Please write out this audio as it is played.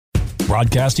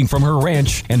Broadcasting from her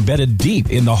ranch embedded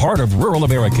deep in the heart of rural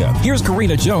America, here's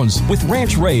Karina Jones with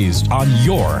Ranch Raised on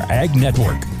your Ag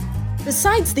Network.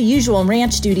 Besides the usual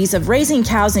ranch duties of raising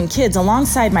cows and kids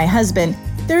alongside my husband,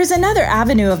 there is another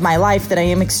avenue of my life that I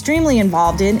am extremely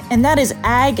involved in, and that is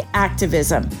ag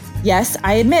activism. Yes,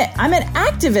 I admit I'm an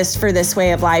activist for this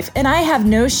way of life, and I have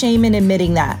no shame in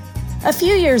admitting that. A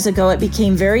few years ago, it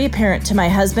became very apparent to my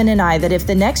husband and I that if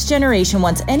the next generation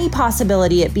wants any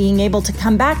possibility at being able to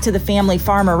come back to the family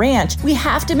farm or ranch, we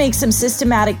have to make some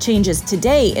systematic changes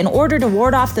today in order to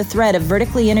ward off the threat of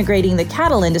vertically integrating the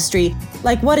cattle industry,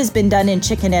 like what has been done in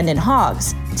chicken and in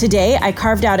hogs. Today, I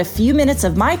carved out a few minutes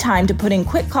of my time to put in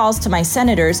quick calls to my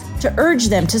senators to urge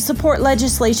them to support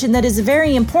legislation that is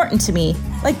very important to me,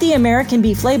 like the American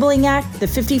Beef Labeling Act, the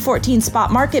 5014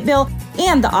 Spot Market Bill,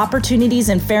 and the Opportunities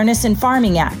and Fairness in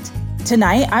Farming Act.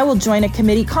 Tonight, I will join a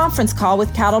committee conference call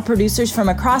with cattle producers from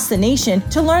across the nation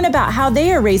to learn about how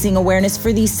they are raising awareness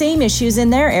for these same issues in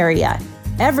their area.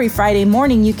 Every Friday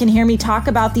morning, you can hear me talk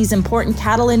about these important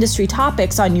cattle industry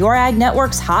topics on Your Ag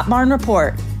Network's Hot Barn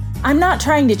Report. I'm not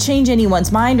trying to change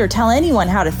anyone's mind or tell anyone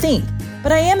how to think,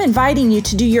 but I am inviting you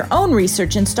to do your own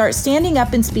research and start standing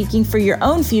up and speaking for your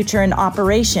own future and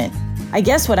operation. I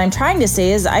guess what I'm trying to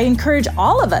say is I encourage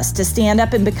all of us to stand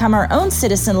up and become our own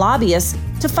citizen lobbyists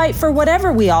to fight for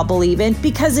whatever we all believe in,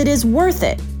 because it is worth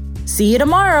it. See you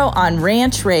tomorrow on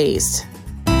Ranch Raised.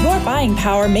 Your buying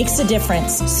power makes a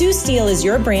difference. Sioux Steel is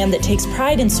your brand that takes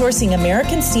pride in sourcing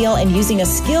American steel and using a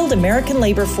skilled American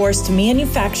labor force to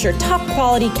manufacture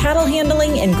top-quality cattle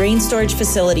handling and grain storage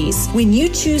facilities. When you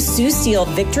choose Sioux Steel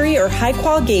Victory or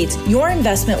High-Qual gates, your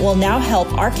investment will now help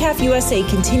RCAF USA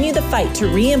continue the fight to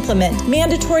re-implement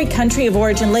mandatory country of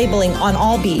origin labeling on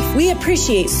all beef. We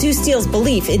appreciate Sioux Steel's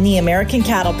belief in the American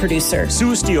cattle producer.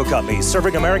 Sioux Steel Company,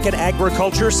 serving American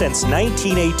agriculture since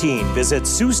 1918. Visit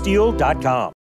SiouxSteel.com.